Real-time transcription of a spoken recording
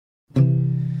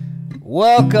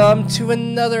Welcome to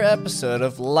another episode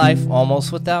of Life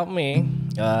Almost Without Me.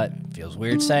 It feels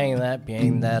weird saying that,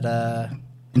 being that,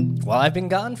 I've been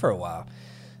gone for a while.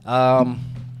 I'm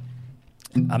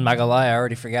not gonna lie, I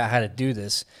already forgot how to do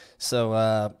this, so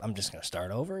I'm just gonna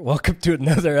start over. Welcome to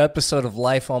another episode of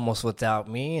Life Almost Without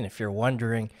Me, and if you're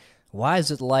wondering, why is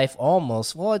it life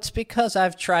almost? Well, it's because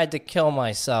I've tried to kill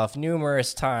myself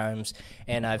numerous times,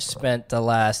 and I've spent the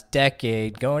last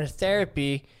decade going to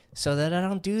therapy so that I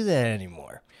don't do that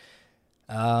anymore.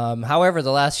 However,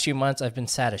 the last few months I've been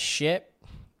sad as shit,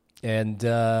 and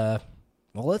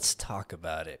let's talk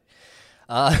about it.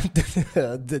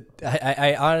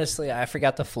 I honestly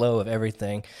forgot the flow of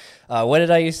everything. What did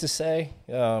I used to say?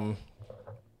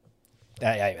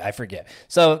 I forget.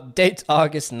 So date's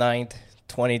August 9th,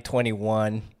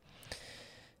 2021.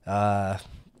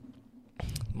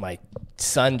 My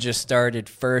son just started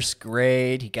first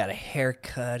grade. He got a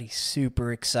haircut. He's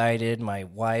super excited. My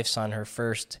wife's on her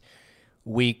first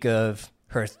week of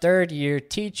her third year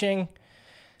teaching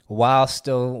while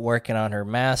still working on her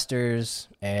master's.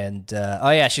 And,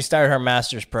 she started her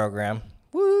master's program.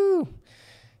 Woo!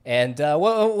 And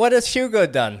what has Hugo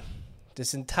done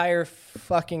this entire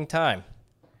fucking time?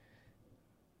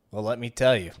 Well, let me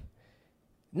tell you.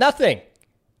 Nothing.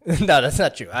 No, that's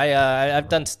not true. I've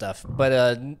done stuff, but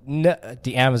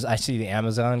I see the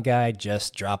Amazon guy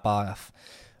just drop off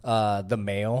the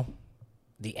mail,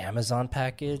 the Amazon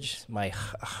package, my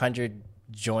 100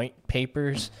 joint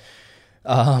papers,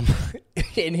 and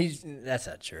that's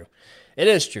not true. It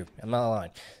is true. I'm not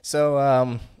lying.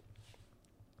 So,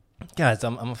 guys,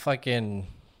 I'm a fucking.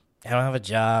 I don't have a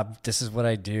job. This is what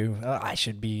I do. I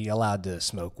should be allowed to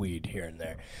smoke weed here and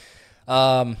there.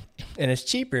 And it's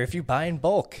cheaper if you buy in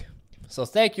bulk. So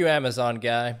thank you, Amazon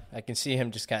guy. I can see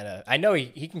him just kind of, I know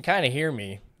he can kind of hear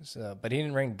me, but he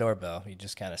didn't ring the doorbell. He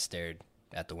just kind of stared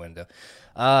at the window.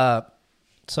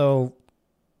 So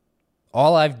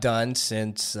all I've done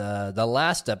since the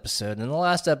last episode, in the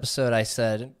last episode I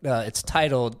said, it's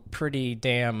titled pretty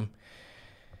damn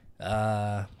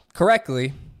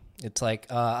correctly. It's like,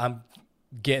 I'm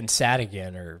getting sad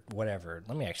again or whatever.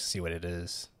 Let me actually see what it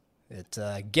is. It's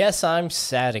Guess I'm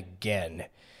Sad Again.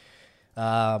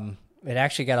 It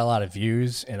actually got a lot of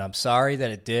views, and I'm sorry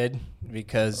that it did,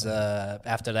 because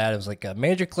after that it was like a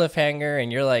major cliffhanger,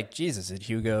 and you're like, Jesus, did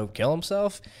Hugo kill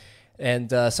himself? And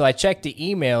so I checked the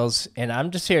emails, and I'm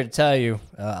just here to tell you,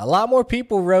 a lot more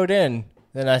people wrote in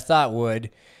than I thought would,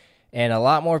 and a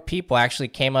lot more people actually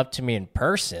came up to me in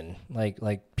person,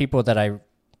 like people that I,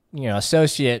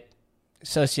 associate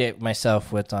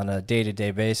myself with on a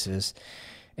day-to-day basis.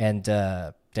 And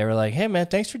they were like, hey, man,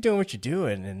 thanks for doing what you're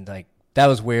doing. And, that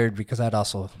was weird because I'd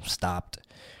also stopped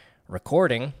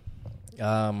recording.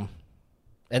 And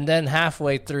then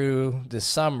halfway through the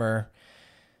summer,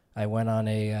 I went on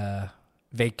a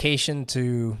vacation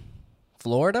to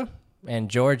Florida and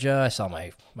Georgia. I saw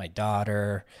my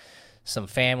daughter, some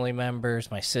family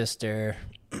members, my sister,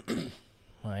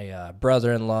 my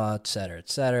brother-in-law, et cetera, et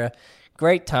cetera.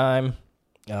 Great time.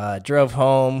 Drove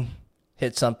home.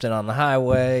 Hit something on the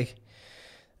highway.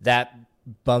 That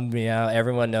bummed me out.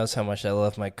 Everyone knows how much I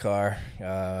love my car.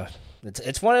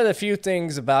 It's one of the few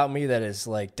things about me that is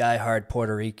like diehard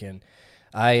Puerto Rican.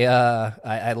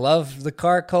 I love the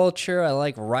car culture. I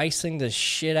like ricing the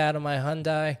shit out of my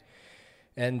Hyundai,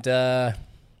 and I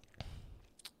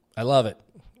love it.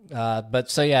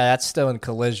 But so yeah, that's still in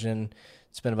collision.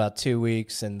 It's been about 2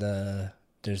 weeks, and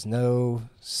there's no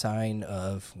sign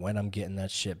of when I'm getting that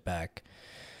shit back.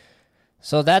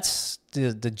 So that's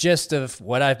the gist of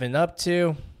what I've been up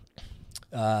to.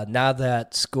 Now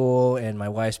that school and my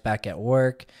wife's back at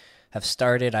work have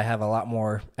started, I have a lot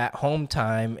more at-home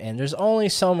time, and there's only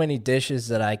so many dishes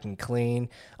that I can clean,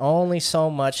 only so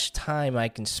much time I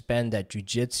can spend at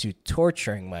jiu-jitsu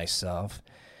torturing myself.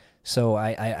 So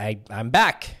I'm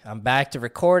back. I'm back to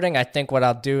recording. I think what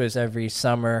I'll do is every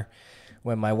summer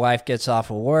when my wife gets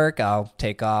off of work, I'll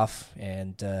take off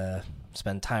and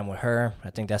spend time with her. I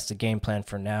think that's the game plan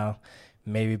for now.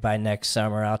 Maybe by next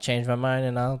summer I'll change my mind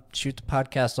and I'll shoot the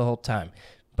podcast the whole time.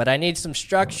 But I need some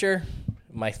structure.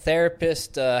 My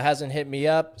therapist hasn't hit me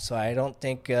up, so I don't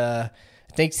think I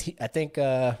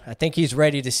think he's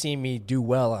ready to see me do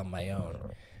well on my own.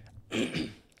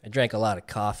 I drank a lot of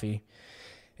coffee,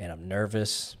 and I'm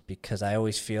nervous because I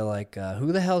always feel like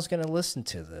who the hell is going to listen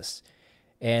to this?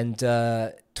 And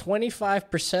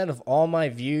 25% of all my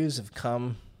views have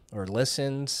come, or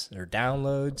listens, or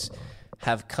downloads,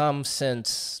 have come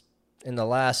since in the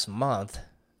last month.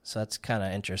 So that's kind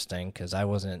of interesting because I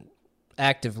wasn't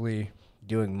actively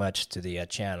doing much to the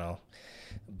channel.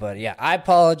 But yeah, I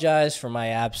apologize for my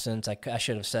absence. I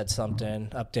should have said something,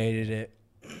 updated it.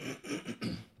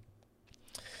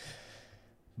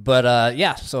 But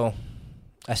yeah, so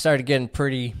I started getting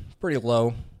pretty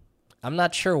low. I'm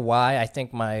not sure why. I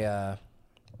think my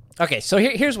okay. So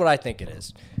here's what I think it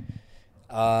is.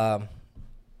 I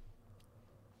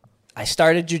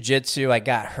started jujitsu. I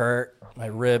got hurt. My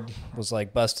rib was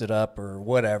like busted up or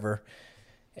whatever,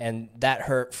 and that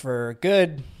hurt for a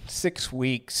good 6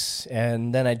 weeks.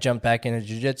 And then I jumped back into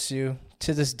jujitsu.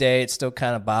 To this day, it still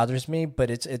kind of bothers me, but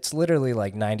it's literally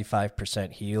like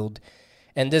 95% healed.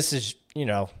 And this is,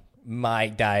 my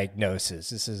diagnosis.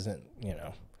 This isn't,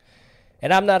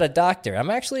 and I'm not a doctor. I'm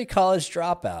actually a college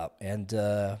dropout. And,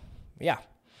 yeah.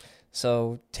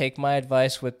 So take my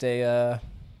advice with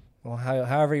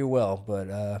however you will.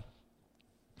 But,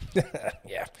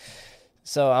 yeah.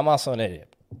 So I'm also an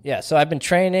idiot. Yeah. So I've been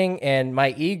training, and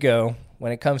my ego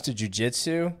when it comes to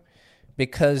jiu-jitsu,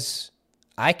 because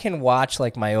I can watch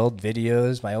like my old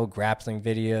videos, my old grappling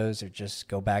videos, or just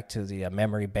go back to the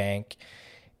memory bank.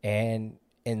 And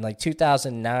in like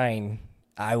 2009,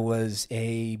 I was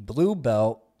a blue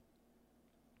belt.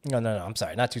 No, I'm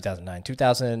sorry, not 2009.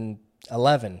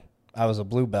 2011, I was a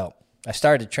blue belt. I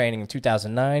started training in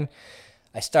 2009.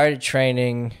 I started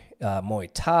training Muay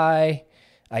Thai.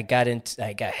 I got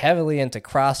heavily into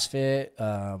CrossFit,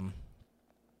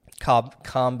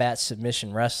 combat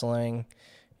submission wrestling,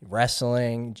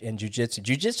 and jiu-jitsu.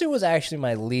 Jiu-jitsu was actually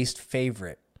my least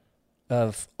favorite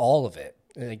of all of it.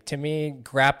 Like, to me,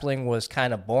 grappling was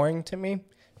kind of boring to me,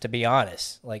 to be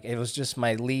honest. Like, it was just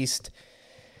my least.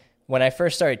 When I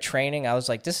first started training, I was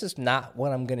like, this is not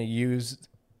what I'm going to use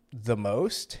the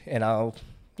most. And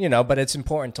but it's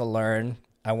important to learn.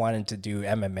 I wanted to do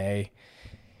MMA.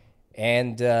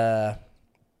 And,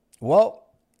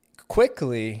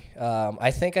 quickly,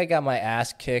 I think I got my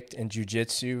ass kicked in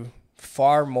jiu-jitsu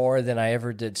far more than I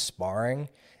ever did sparring.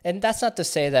 And that's not to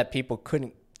say that people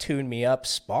couldn't tune me up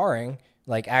sparring,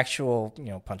 like actual,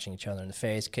 punching each other in the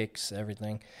face, kicks,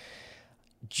 everything.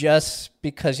 Just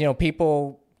because,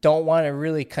 people don't want to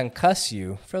really concuss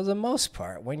you for the most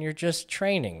part when you're just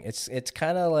training. It's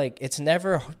kind of like, it's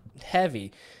never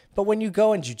heavy. But when you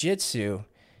go in jiu-jitsu,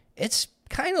 it's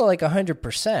kind of like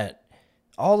 100%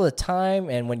 all the time.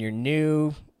 And when you're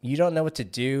new, you don't know what to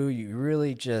do. You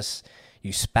really just,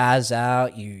 you spaz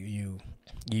out, you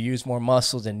use more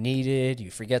muscle than needed, you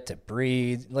forget to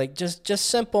breathe, like just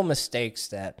simple mistakes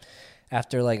that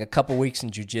after like a couple weeks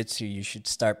in jiu-jitsu, you should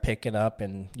start picking up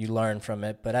and you learn from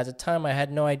it. But at the time, I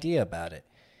had no idea about it.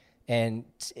 And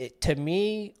to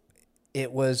me,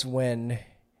 it was when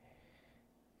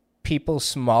people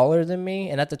smaller than me,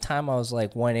 and at the time I was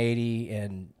like 180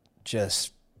 and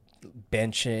just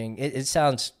benching. It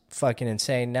sounds fucking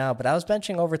insane now, but I was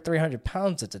benching over 300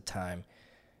 pounds at the time.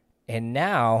 And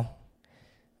now,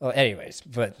 well, anyways,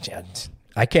 but yeah,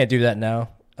 I can't do that now.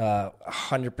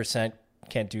 100%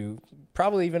 can't do,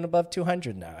 probably even above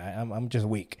 200 now. I'm just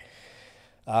weak.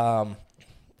 And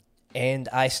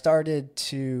I started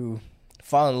to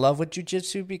fall in love with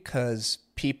jiu-jitsu because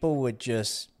people would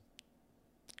just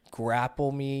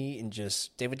grapple me and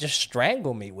they would just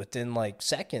strangle me within like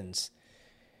seconds.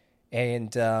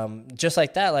 And just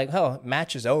like that, like, oh,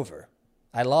 match is over.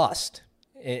 I lost.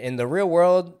 In the real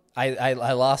world, I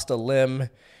lost a limb,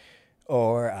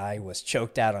 or I was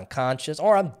choked out unconscious,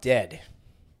 or I'm dead.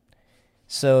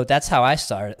 So that's how I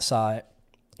saw it.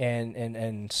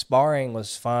 And sparring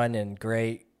was fun and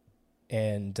great.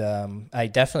 And I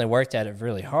definitely worked at it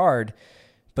really hard.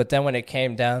 But then when it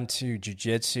came down to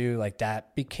jiu-jitsu, like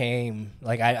that became,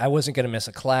 like I wasn't going to miss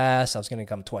a class. I was going to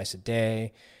come twice a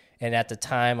day. And at the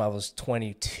time I was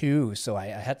 22, so I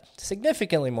had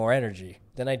significantly more energy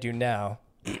than I do now.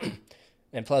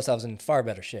 And plus I was in far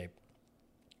better shape.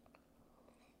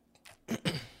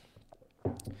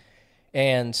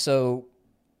 And so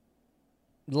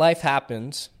life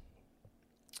happens.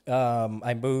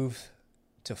 I moved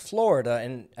to Florida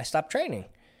and I stopped training.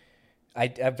 I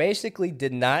basically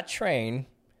did not train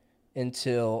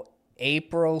until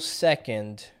April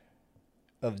 2nd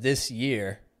of this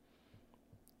year.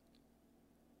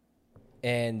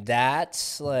 And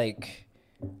that's like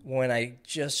when I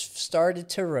just started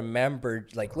to remember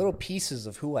like little pieces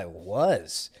of who I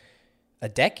was a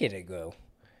decade ago.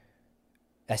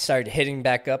 I started hitting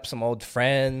back up some old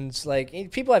friends,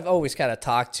 like people I've always kind of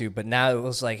talked to, but now it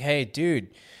was like, hey, dude,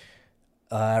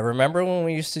 remember when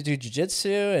we used to do jiu-jitsu?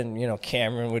 And,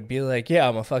 Cameron would be like, yeah,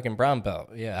 I'm a fucking brown belt.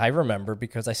 Yeah, I remember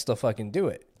because I still fucking do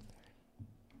it.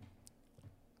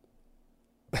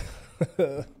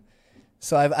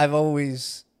 So I've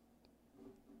always,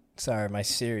 sorry, my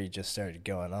Siri just started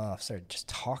going off, started just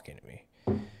talking to me.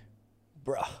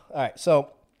 Bruh. All right,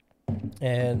 so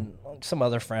and some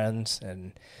other friends,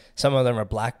 and some of them are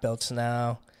black belts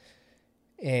now.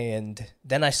 And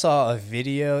then I saw a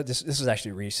video. This was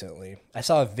actually recently. I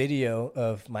saw a video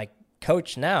of my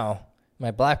coach now, my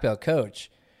black belt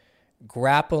coach,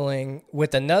 grappling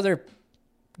with another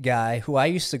guy who I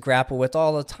used to grapple with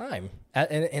all the time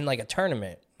in like a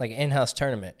tournament, like an in-house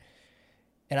tournament.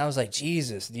 And I was like,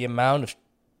 Jesus, the amount of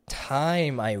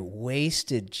time I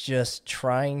wasted just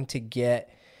trying to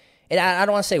get. And I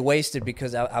don't want to say wasted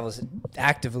because I was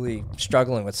actively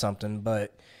struggling with something,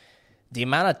 but the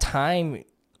amount of time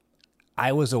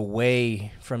I was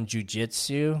away from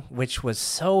jiu-jitsu, which was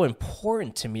so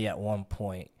important to me at one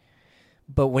point.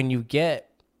 But when you get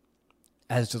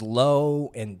as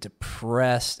low and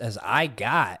depressed as I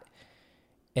got,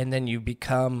 and then you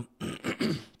become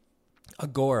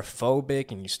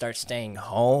agoraphobic and you start staying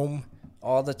home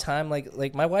all the time,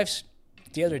 like my wife's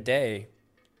the other day.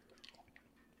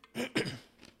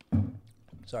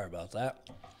 Sorry about that.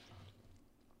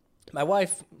 My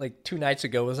wife, like 2 nights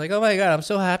ago, was like, "Oh my God, I'm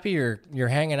so happy you're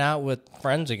hanging out with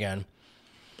friends again."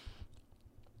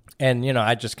 And,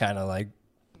 I just kind of like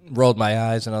rolled my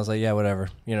eyes and I was like, yeah, whatever,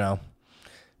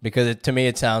 because to me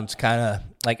it sounds kind of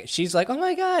like she's like, "Oh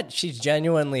my God," she's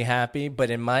genuinely happy.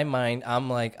 But in my mind, I'm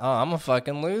like, "Oh, I'm a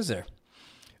fucking loser."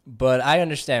 But I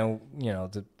understand,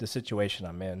 the situation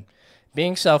I'm in.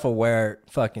 Being self-aware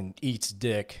fucking eats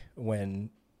dick when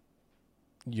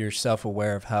you're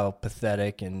self-aware of how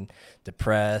pathetic and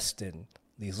depressed and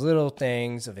these little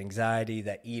things of anxiety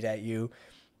that eat at you.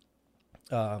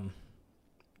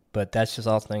 But that's just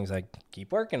all things I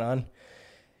keep working on.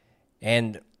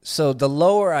 And so the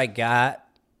lower I got,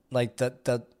 like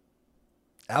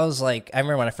I was like, I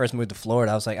remember when I first moved to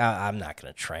Florida, I was like, I'm not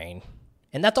going to train.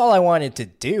 And that's all I wanted to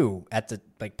do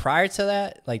prior to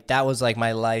that. Like that was like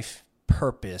my life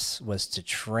purpose was to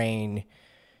train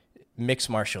mixed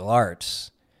martial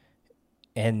arts.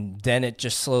 And then it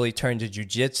just slowly turned to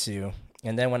jiu-jitsu.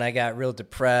 And then when I got real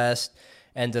depressed,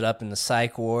 ended up in the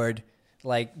psych ward,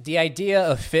 like the idea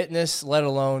of fitness, let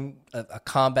alone a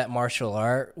combat martial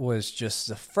art, was just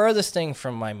the furthest thing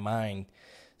from my mind.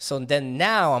 So then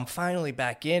now I'm finally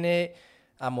back in it.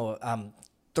 I'm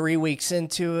 3 weeks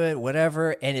into it,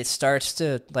 whatever, and it starts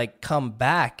to like come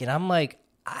back. And I'm like,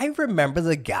 I remember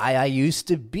the guy I used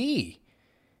to be.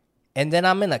 And then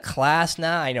I'm in a class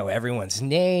now. I know everyone's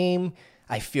name.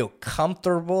 I feel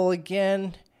comfortable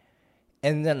again.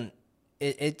 And then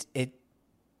it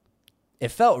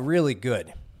felt really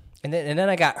good. And then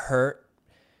I got hurt,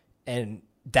 and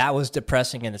that was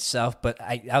depressing in itself. But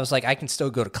I was like, I can still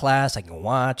go to class. I can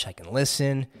watch. I can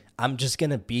listen. I'm just going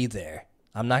to be there.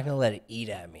 I'm not going to let it eat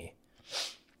at me.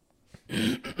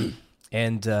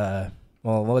 And,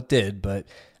 well, it did, but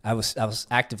I was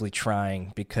actively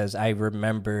trying because I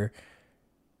remember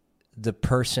the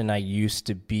person I used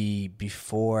to be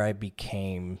before I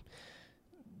became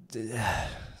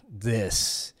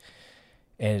this.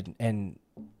 And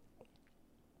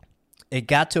it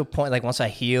got to a point, like once I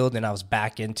healed and I was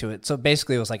back into it. So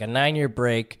basically it was like a 9-year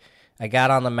break. I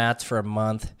got on the mats for a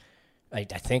month. I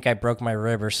think I broke my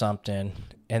rib or something.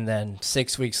 And then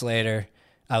 6 weeks later,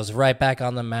 I was right back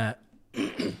on the mat.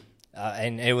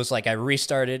 And it was like I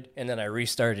restarted, and then I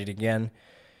restarted again.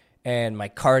 And my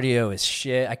cardio is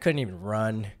shit. I couldn't even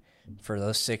run for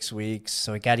those 6 weeks,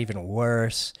 so it got even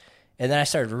worse. And then I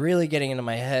started really getting into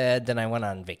my head. Then I went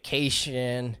on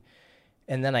vacation,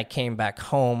 and then I came back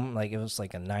home. Like it was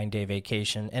like a 9-day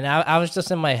vacation. And I was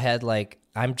just in my head like,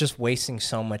 I'm just wasting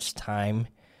so much time.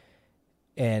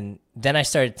 And then I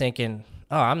started thinking,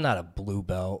 oh, I'm not a blue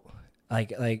belt.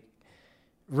 Like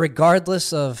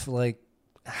regardless of like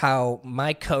how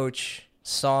my coach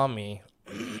saw me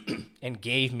and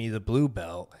gave me the blue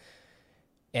belt.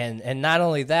 And not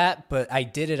only that, but I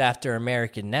did it after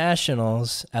American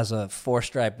Nationals as a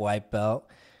 4-stripe white belt.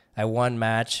 I won a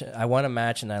match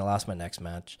and I lost my next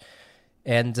match.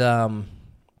 And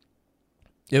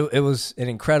it was an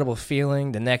incredible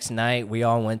feeling. The next night we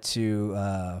all went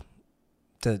to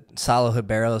Salo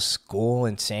Ribero's school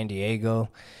in San Diego.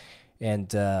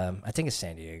 And I think it's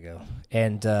San Diego.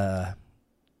 And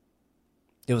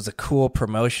it was a cool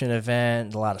promotion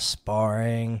event, a lot of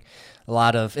sparring,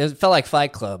 it felt like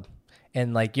Fight Club.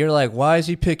 And like, you're like, why is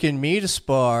he picking me to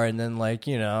spar? And then like,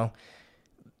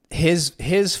 his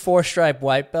 4-stripe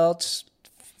white belts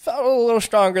felt a little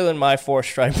stronger than my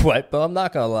 4-stripe white belt. I'm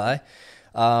not going to lie.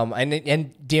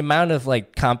 And the amount of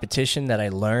like competition that I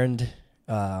learned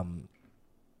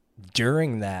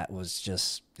during that was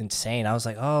just insane. I was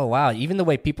like, oh wow, even the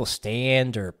way people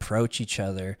stand or approach each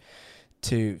other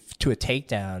to a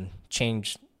takedown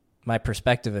changed. My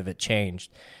perspective of it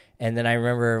changed. And then I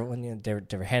remember when they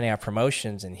were handing out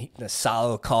promotions, and the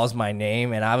Salo calls my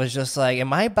name, and I was just like,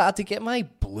 am I about to get my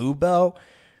blue belt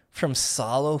from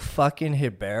Salo fucking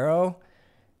Ribeiro?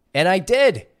 And I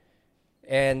did.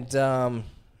 And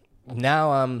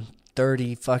now I'm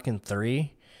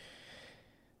 33.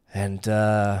 And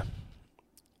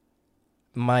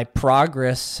my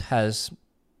progress has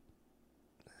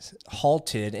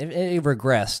halted. It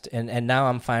regressed, and now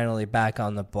I'm finally back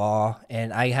on the ball,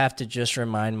 and I have to just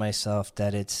remind myself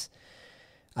that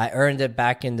I earned it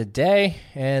back in the day,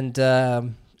 and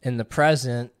in the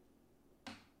present,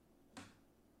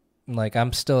 like,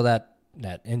 I'm still that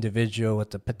individual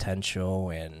with the potential,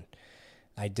 and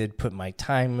I did put my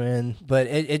time in, but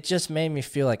it just made me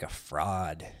feel like a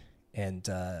fraud. And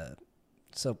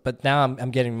but now I'm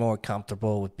getting more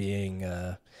comfortable with being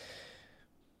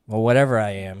whatever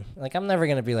I am. Like, I'm never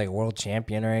gonna be like world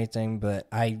champion or anything, but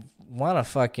I want to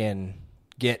fucking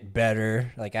get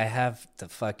better. Like, I have the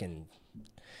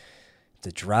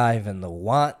drive and the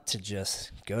want to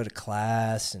just go to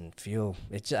class and feel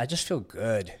it. I just feel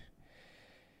good.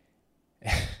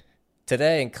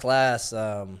 Today in class,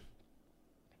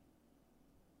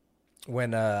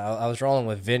 when I was rolling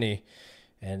with Vinny,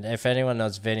 and if anyone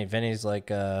knows Vinny's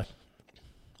like,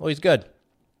 he's good,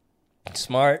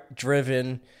 smart,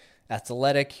 driven,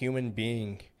 athletic human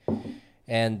being.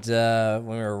 And when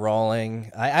we were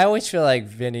rolling, I always feel like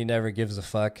Vinny never gives a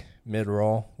fuck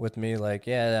mid-roll with me. Like,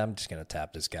 yeah, I'm just gonna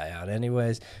tap this guy out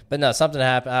anyways. But no, something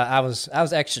happened. I was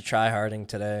extra try-harding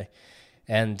today,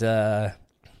 and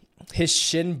his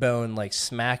shin bone like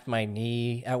smacked my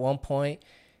knee at one point,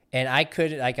 and I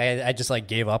couldn't, like, I just like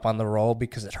gave up on the roll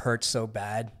because it hurt so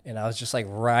bad, and I was just like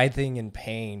writhing in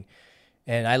pain.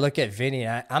 And I look at Vinny,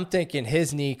 and I'm thinking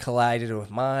his knee collided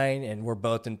with mine, and we're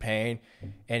both in pain.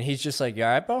 And he's just like, "You all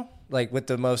right, bro?" Like, with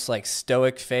the most like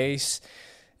stoic face,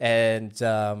 and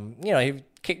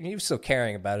he was still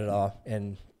caring about it all.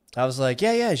 And I was like,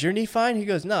 "Yeah, is your knee fine?" He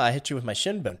goes, "No, I hit you with my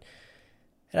shin bone."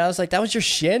 And I was like, "That was your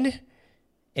shin?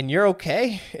 And you're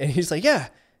okay?" And he's like, "Yeah."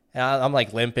 And I'm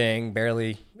like limping,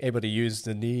 barely able to use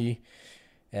the knee.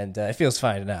 And it feels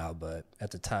fine now, but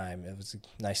at the time, it was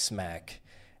a nice smack.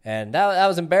 And that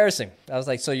was embarrassing. I was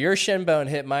like, so your shin bone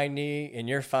hit my knee, and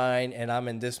you're fine, and I'm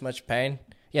in this much pain?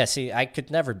 Yeah, see, I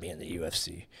could never be in the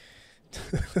UFC.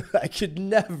 I could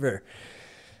never.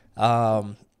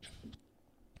 No,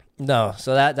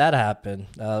 so that happened.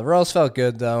 Rolls felt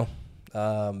good, though.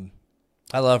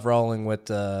 I love rolling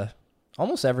with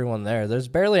almost everyone there. There's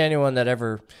barely anyone that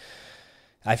ever,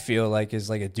 I feel like, is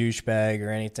like a douchebag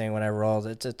or anything when I roll.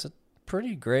 It's a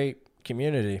pretty great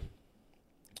community.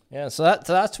 Yeah, so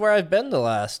that's where I've been the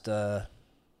last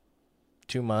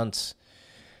 2 months.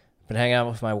 Been hanging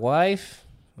out with my wife,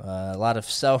 a lot of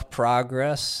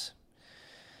self-progress.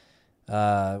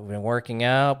 Been working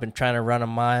out, been trying to run a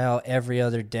mile every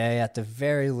other day at the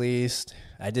very least.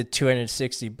 I did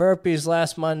 260 burpees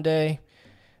last Monday,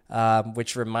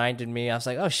 which reminded me, I was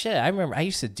like, oh shit, I remember I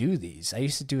used to do these. I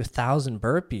used to do 1,000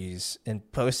 burpees and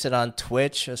post it on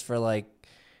Twitch just for like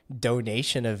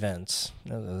donation events.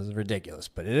 It was ridiculous,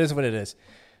 but it is what it is.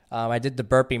 I did the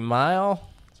burpee mile,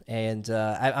 and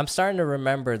I'm starting to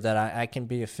remember that I can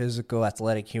be a physical,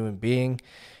 athletic human being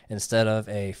instead of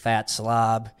a fat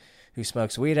slob who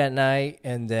smokes weed at night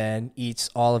and then eats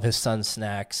all of his son's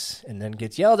snacks and then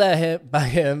gets yelled at by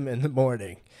him in the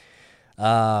morning.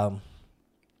 I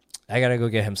gotta go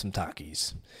get him some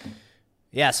Takis.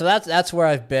 Yeah, so that's where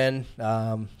I've been.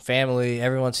 Family,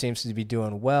 everyone seems to be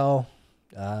doing well.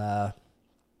 I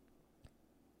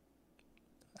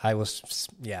was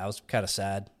kind of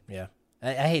sad. Yeah.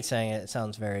 I hate saying it. It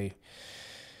sounds very,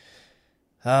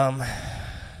 well,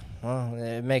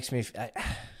 it makes me,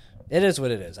 it is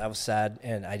what it is. I was sad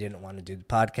and I didn't want to do the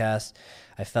podcast.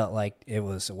 I felt like it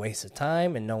was a waste of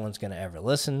time and no one's going to ever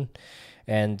listen.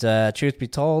 And, truth be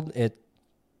told, it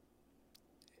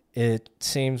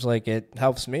seems like it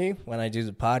helps me when I do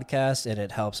the podcast, and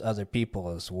it helps other people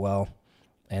as well.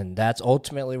 And that's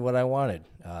ultimately what I wanted.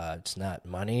 It's not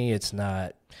money. It's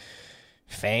not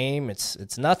fame.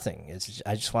 It's nothing.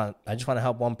 I just want to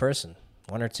help one person,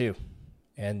 one or two.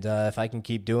 And if I can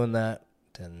keep doing that,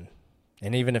 then,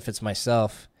 and even if it's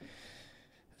myself,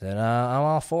 then I'm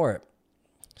all for it.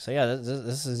 So yeah,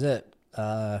 this is it.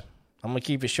 I'm gonna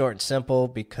keep it short and simple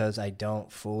because I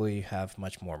don't fully have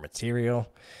much more material,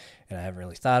 and I haven't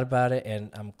really thought about it,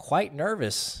 and I'm quite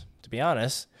nervous, to be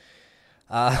honest.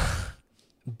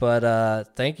 But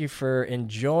thank you for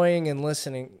enjoying and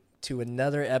listening to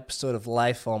another episode of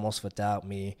Life Almost Without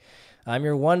Me. I'm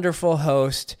your wonderful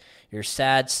host, your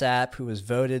sad sap, who was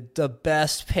voted the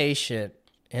best patient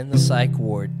in the psych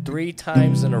ward 3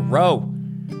 times in a row.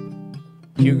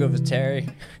 Hugo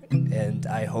Viteri, and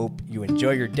I hope you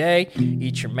enjoy your day.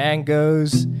 Eat your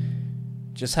mangoes.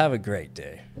 Just have a great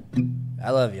day.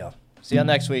 I love y'all. See y'all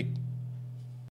next week.